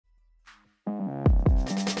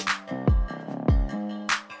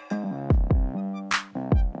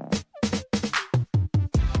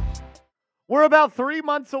We're about 3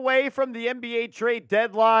 months away from the NBA trade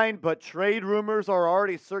deadline, but trade rumors are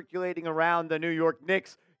already circulating around the New York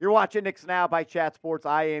Knicks. You're watching Knicks Now by Chat Sports.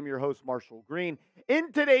 I am your host, Marshall Green.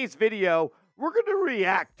 In today's video, we're going to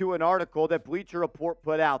react to an article that Bleacher Report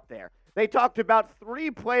put out there. They talked about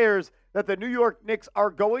 3 players that the New York Knicks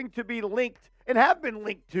are going to be linked and have been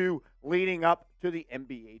linked to leading up to the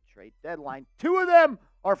NBA trade deadline. 2 of them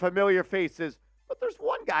are familiar faces, but there's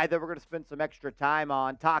one guy that we're going to spend some extra time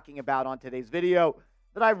on talking about on today's video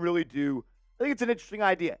that I really do. I think it's an interesting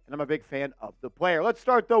idea, and I'm a big fan of the player. Let's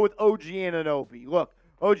start, though, with OG Anunoby. Look,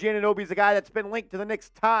 OG Anunoby is a guy that's been linked to the Knicks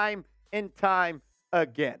time and time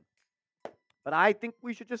again. But I think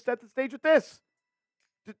we should just set the stage with this.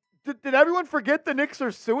 Did everyone forget the Knicks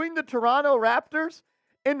are suing the Toronto Raptors?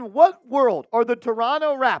 In what world are the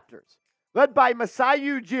Toronto Raptors, led by Masai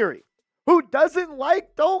Ujiri, who doesn't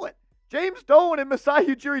like Dolan? James Dolan and Masai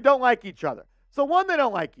Ujiri don't like each other. So 1, they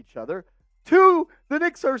don't like each other. 2, the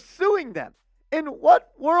Knicks are suing them. In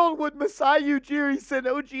what world would Masai Ujiri send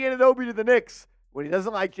OG Anunoby to the Knicks when he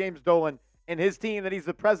doesn't like James Dolan and his team that he's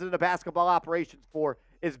the president of basketball operations for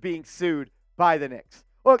is being sued by the Knicks?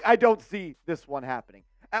 Look, I don't see this one happening.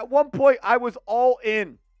 At one point, I was all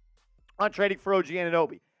in on trading for OG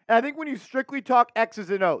Anunoby. And I think when you strictly talk X's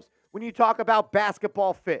and O's, when you talk about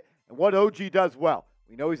basketball fit and what OG does well,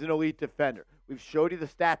 we know he's an elite defender. We've showed you the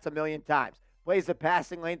stats a million times. Plays the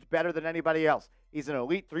passing lanes better than anybody else. He's an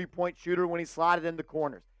elite three-point shooter when he's slotted in the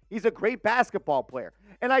corners. He's a great basketball player.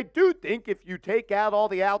 And I do think if you take out all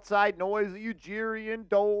the outside noise of Ujiri and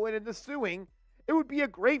Dolan and the suing, it would be a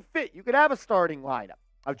great fit. You could have a starting lineup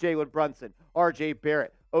of Jalen Brunson, R.J.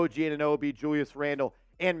 Barrett, OG Anunoby, Julius Randle,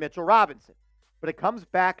 and Mitchell Robinson. But it comes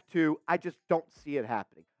back to I just don't see it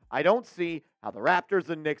happening. I don't see how the Raptors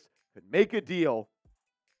and Knicks could make a deal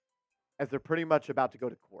as they're pretty much about to go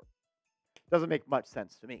to court. Doesn't make much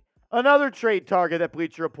sense to me. Another trade target that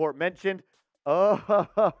Bleacher Report mentioned.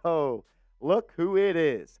 Oh, look who it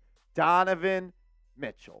is. Donovan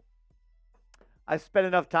Mitchell. I've spent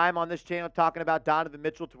enough time on this channel talking about Donovan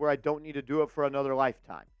Mitchell to where I don't need to do it for another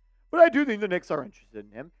lifetime. But I do think the Knicks are interested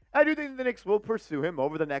in him. I do think the Knicks will pursue him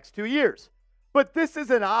over the next 2 years. But this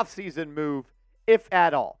is an offseason move, if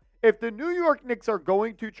at all. If the New York Knicks are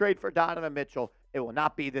going to trade for Donovan Mitchell, it will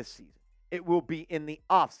not be this season. It will be in the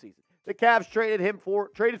offseason. The Cavs traded for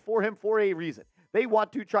him for a reason. They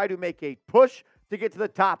want to try to make a push to get to the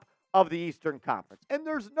top of the Eastern Conference. And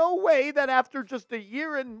there's no way that after just a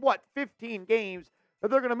year and, 15 games, that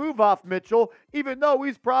they're going to move off Mitchell, even though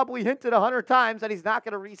he's probably hinted 100 times that he's not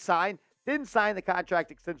going to re-sign, didn't sign the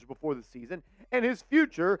contract extension before the season, and his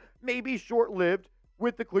future may be short-lived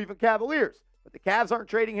with the Cleveland Cavaliers. But the Cavs aren't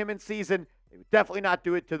trading him in season. They would definitely not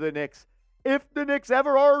do it to the Knicks. If the Knicks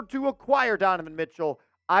ever are to acquire Donovan Mitchell,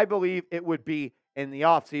 I believe it would be in the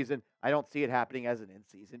offseason. I don't see it happening as an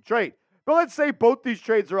in-season trade. But let's say both these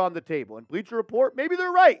trades are on the table. And Bleacher Report, maybe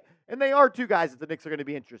they're right. And they are 2 guys that the Knicks are going to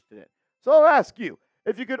be interested in. So I'll ask you,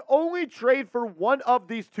 if you could only trade for one of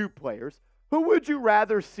these 2 players, who would you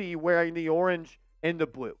rather see wearing the orange and the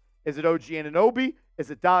blue? Is it OG Anunoby? Is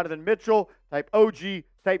it Donovan Mitchell? Type OG,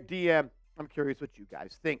 type DM. I'm curious what you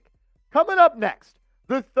guys think. Coming up next,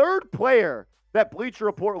 the 3rd player that Bleacher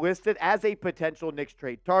Report listed as a potential Knicks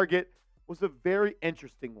trade target was a very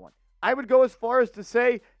interesting one. I would go as far as to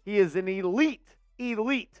say he is an elite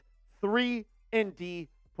 3&D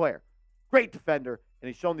player. Great defender, and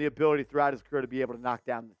he's shown the ability throughout his career to be able to knock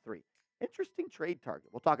down the 3. Interesting trade target.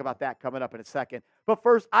 We'll talk about that coming up in a second. But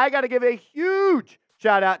first, I got to give a huge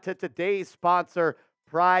shout out to today's sponsor,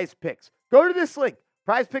 Prize Picks. Go to this link,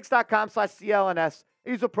 prizepicks.com/CLNS.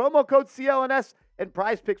 Use a promo code CLNS, and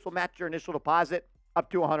Prize Picks will match your initial deposit up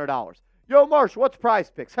to $100. Yo, Marsh, what's Prize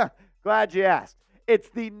Picks? Glad you asked. It's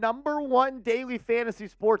the #1 daily fantasy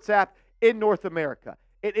sports app in North America.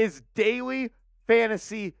 It is daily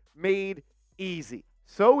fantasy made easy.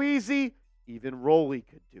 So easy, even Rolly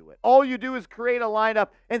could do it. All you do is create a lineup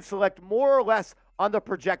and select more or less on the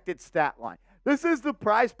projected stat line. This is the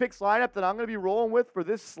Prize Picks lineup that I'm going to be rolling with for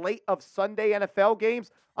this slate of Sunday NFL games.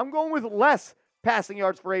 I'm going with less passing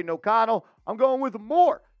yards for Aiden O'Connell. I'm going with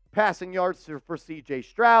more passing yards for C.J.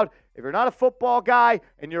 Stroud. If you're not a football guy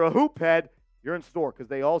and you're a hoop head, you're in store because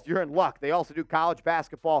you're in luck. They also do college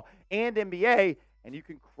basketball and NBA, and you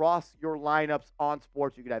can cross your lineups on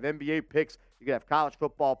sports. You can have NBA picks. You can have college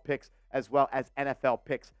football picks as well as NFL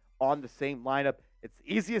picks on the same lineup. It's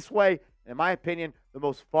the easiest way, and in my opinion, the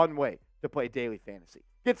most fun way to play daily fantasy.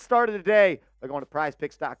 Get started today by going to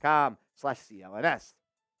prizepicks.com/CLNS.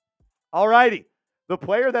 All righty. The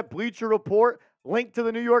player that Bleacher Report linked to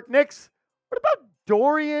the New York Knicks. What about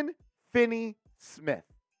Dorian Finney Smith?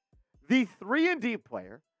 The 3&D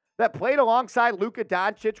player that played alongside Luka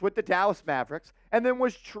Doncic with the Dallas Mavericks and then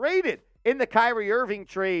was traded in the Kyrie Irving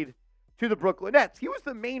trade to the Brooklyn Nets. He was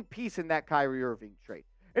the main piece in that Kyrie Irving trade.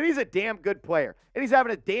 And he's a damn good player. And he's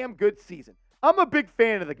having a damn good season. I'm a big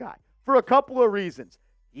fan of the guy for a couple of reasons.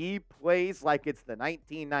 He plays like it's the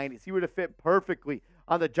 1990s. He would have fit perfectly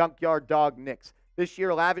on the Junkyard Dog Knicks. This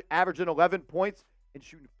year, averaging 11 points and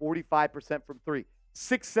shooting 45% from three.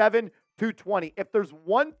 6'7", 220. If there's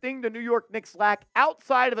one thing the New York Knicks lack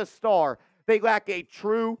outside of a star, they lack a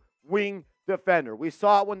true wing defender. We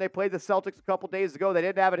saw it when they played the Celtics a couple days ago. They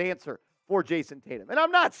didn't have an answer for Jason Tatum. And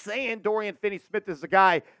I'm not saying Dorian Finney Smith is the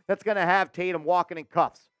guy that's going to have Tatum walking in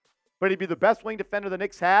cuffs, but he'd be the best wing defender the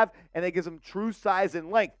Knicks have, and they gives him true size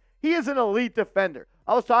and length. He is an elite defender.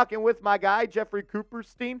 I was talking with my guy, Jeffrey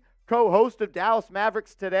Cooperstein, co-host of Dallas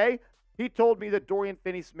Mavericks Today. He told me that Dorian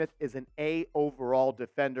Finney Smith is an A overall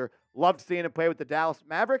defender. Loved seeing him play with the Dallas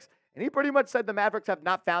Mavericks, and he pretty much said the Mavericks have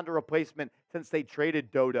not found a replacement since they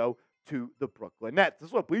traded Dodo to the Brooklyn Nets. This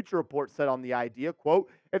is what Bleacher Report said on the idea, quote,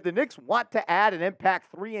 if the Knicks want to add an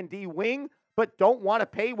impact 3&D wing but don't want to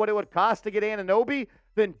pay what it would cost to get Anunoby,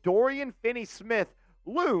 then Dorian Finney Smith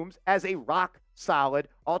looms as a rock-solid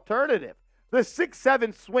alternative. The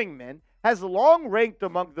 6'7" swingman has long ranked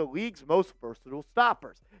among the league's most versatile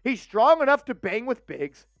stoppers. He's strong enough to bang with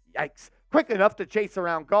bigs, yikes, quick enough to chase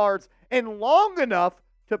around guards, and long enough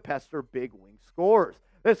to pester big wing scorers.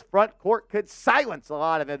 This front court could silence a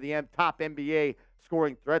lot of the top NBA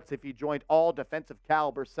scoring threats if he joined all defensive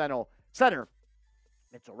caliber center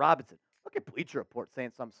Mitchell Robinson. Look at Bleacher Report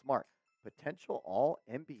saying something smart. Potential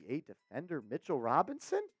all-NBA defender Mitchell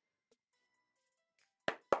Robinson?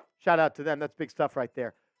 Shout out to them. That's big stuff right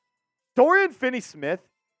there. Dorian Finney-Smith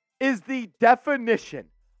is the definition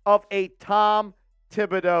of a Tom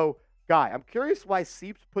Thibodeau guy. I'm curious why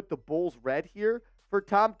Seeps put the Bulls red here for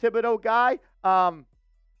Tom Thibodeau guy.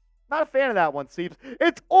 Not a fan of that one, Seeps.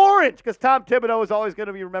 It's orange because Tom Thibodeau is always going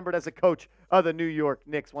to be remembered as a coach of the New York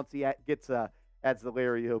Knicks once he adds the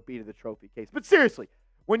Larry Hope to the trophy case. But seriously,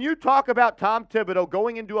 when you talk about Tom Thibodeau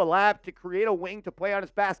going into a lab to create a wing to play on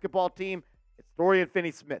his basketball team, it's Dorian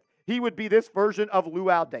Finney-Smith. He would be this version of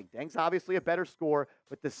Luol Deng. Deng's obviously a better scorer,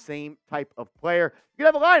 but the same type of player. You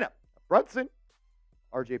could have a lineup. Brunson,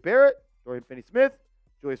 R.J. Barrett, Dorian Finney-Smith,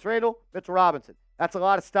 Julius Randle, Mitchell Robinson. That's a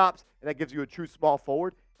lot of stops, and that gives you a true small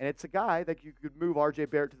forward. And it's a guy that you could move R.J.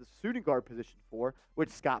 Barrett to the shooting guard position for, which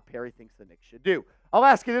Scott Perry thinks the Knicks should do. I'll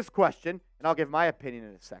ask you this question, and I'll give my opinion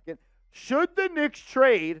in a second. Should the Knicks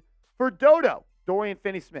trade for Dodo? Dorian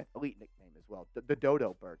Finney-Smith, elite nickname as well, the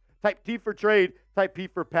Dodo bird. Type T for trade, type P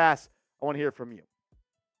for pass. I want to hear from you.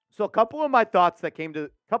 So a couple of thoughts that came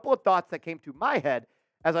to my head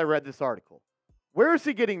as I read this article. Where is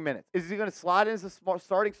he getting minutes? Is he going to slide in as a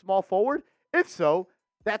starting small forward? If so,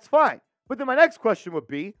 that's fine. But then my next question would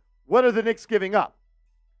be, what are the Knicks giving up?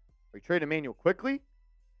 Are you trading Emmanuel quickly?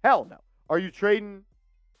 Hell no. Are you trading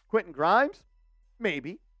Quentin Grimes?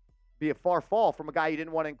 Maybe. Be a far fall from a guy you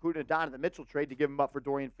didn't want to include in a Donovan Mitchell trade to give him up for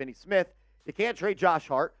Dorian Finney-Smith. You can't trade Josh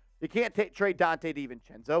Hart. You can't trade Dante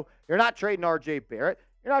DiVincenzo. You're not trading R.J. Barrett.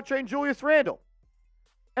 You're not trading Julius Randle.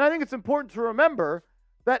 And I think it's important to remember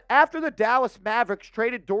that after the Dallas Mavericks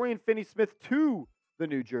traded Dorian Finney-Smith to the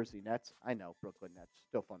New Jersey Nets, I know, Brooklyn Nets,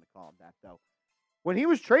 still fun to call them that, though. When he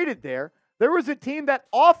was traded there was a team that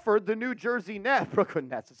offered the New Jersey Nets, Brooklyn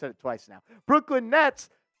Nets, I said it twice now, Brooklyn Nets,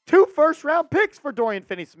 2 first-round picks for Dorian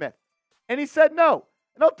Finney-Smith. And he said no.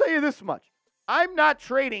 And I'll tell you this much. I'm not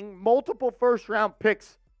trading multiple first-round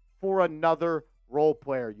picks for another role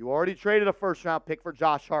player. You already traded a first-round pick for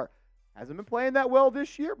Josh Hart. Hasn't been playing that well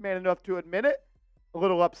this year, man enough to admit it. A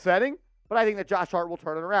little upsetting, but I think that Josh Hart will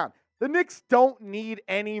turn it around. The Knicks don't need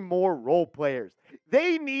any more role players.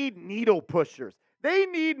 They need needle pushers. They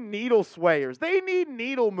need needle swayers. They need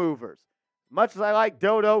needle movers. As much as I like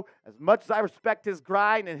Dodo, as much as I respect his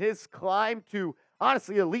grind and his climb to,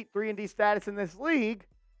 honestly, elite 3&D status in this league,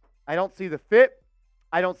 I don't see the fit.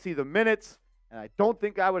 I don't see the minutes. And I don't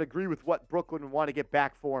think I would agree with what Brooklyn would want to get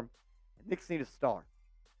back for him. The Knicks need a star.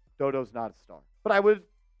 Dodo's not a star. But I think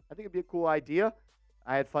it'd be a cool idea.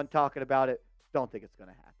 I had fun talking about it. Don't think it's going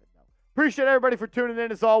to happen, though. Appreciate everybody for tuning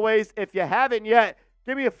in, as always. If you haven't yet,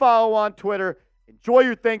 give me a follow on Twitter. Enjoy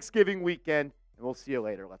your Thanksgiving weekend, and we'll see you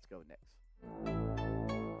later. Let's go, Knicks.